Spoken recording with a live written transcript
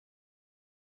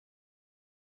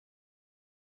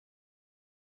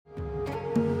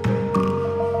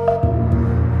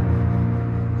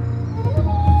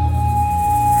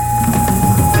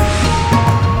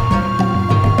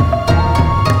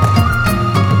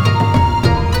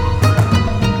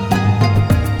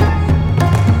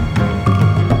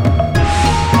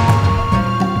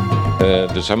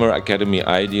The Summer Academy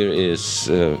idea is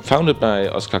founded by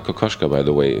Oskar Kokoschka, by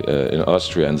the way, in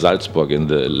Austria and Salzburg in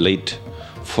the late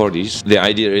 40s. The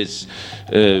idea is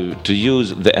to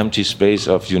use the empty space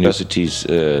of universities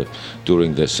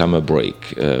during the summer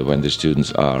break when the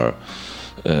students are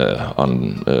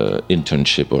on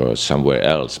internship or somewhere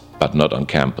else, but not on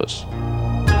campus.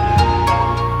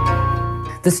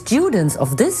 The students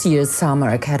of this year's Summer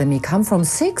Academy come from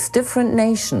 6 different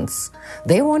nations.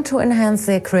 They want to enhance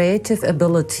their creative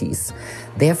abilities.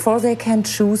 Therefore, they can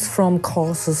choose from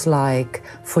courses like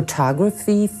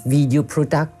photography, video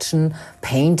production,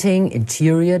 painting,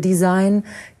 interior design,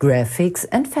 graphics,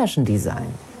 and fashion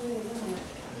design.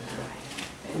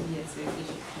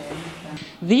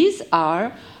 These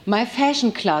are my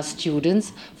fashion class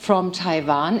students from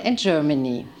Taiwan and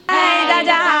Germany.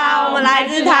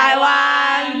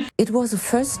 It was the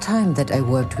first time that I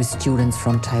worked with students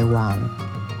from Taiwan.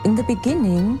 In the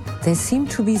beginning, they seemed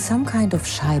to be some kind of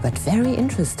shy but very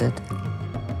interested.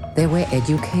 They were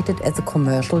educated as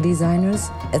commercial designers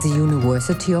at the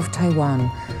University of Taiwan.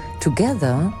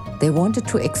 Together, they wanted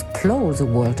to explore the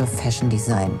world of fashion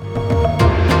design.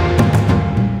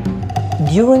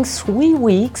 During 3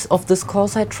 weeks of this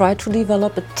course, I tried to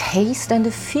develop a taste and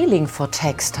a feeling for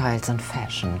textiles and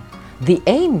fashion. The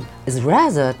aim is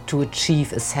rather to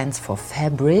achieve a sense for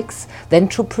fabrics than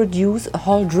to produce a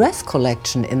whole dress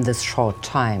collection in this short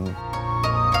time.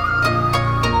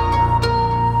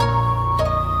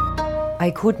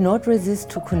 I could not resist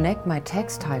to connect my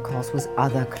textile course with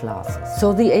other classes.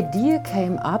 So the idea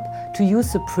came up to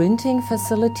use the printing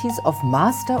facilities of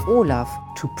Master Olaf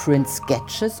to print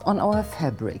sketches on our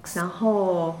fabrics. 然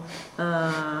后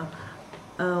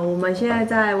我们现在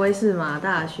在威士马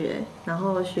大学，然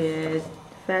后学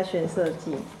fashion 设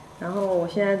计，然后我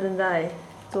现在正在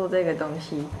做这个东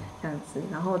西，这样子，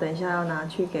然后等一下要拿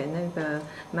去给那个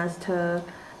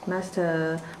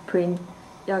master print，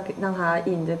 要让他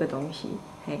印这个东西，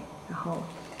嘿，然后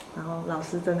老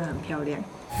师真的很漂亮。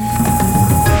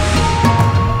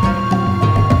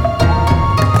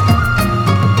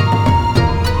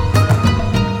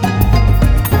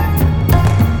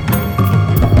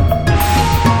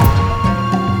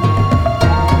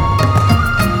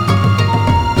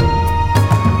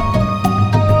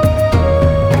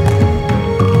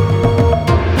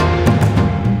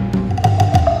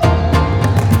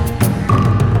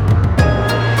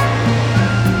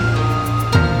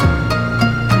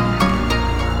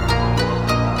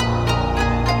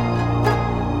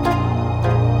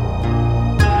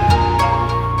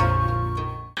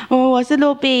我是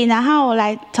露比，然后我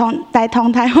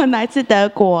从台湾来自德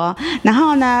国，然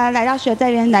后呢来到这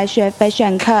边来学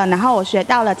fashion 课，然后我学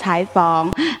到了裁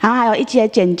缝，然后还有一些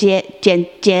剪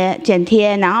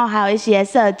贴，然后还有一些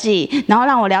设计，然后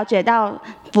让我了解到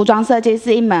服装设计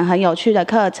是一门很有趣的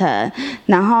课程，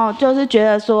然后就是觉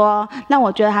得说让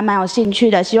我觉得还蛮有兴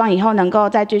趣的，希望以后能够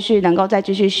再继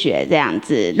续学这样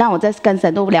子，让我再更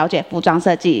深入了解服装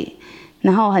设计。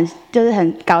然后很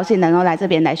高兴能够来这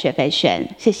边来学fashion，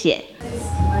谢谢。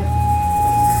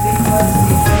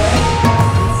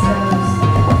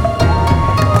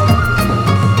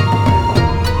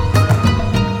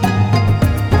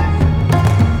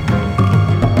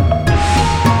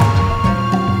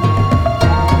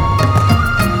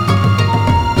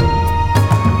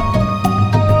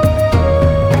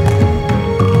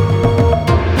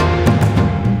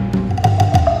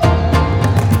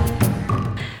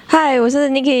我是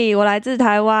Niki， 我来自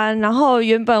台湾。然后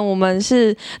原本我们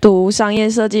是读商业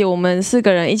设计，我们4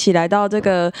个人一起来到这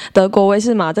个德国威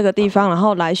士马这个地方，然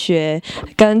后来学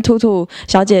跟兔兔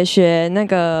小姐学那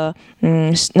个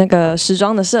时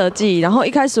装的设计。然后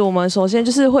一开始我们首先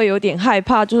就是会有点害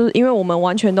怕，就是因为我们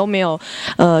完全都没有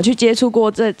去接触过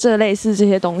这类似这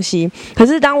些东西。可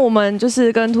是当我们就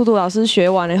是跟兔兔老师学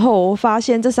完了以后，我发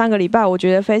现这3个礼拜我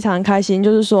觉得非常开心，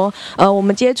就是说我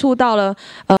们接触到了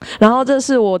然后这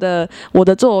是我的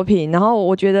作品，然后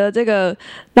我觉得这个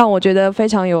让我觉得非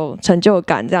常有成就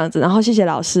感这样子。然后谢谢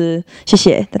老师，谢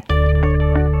谢。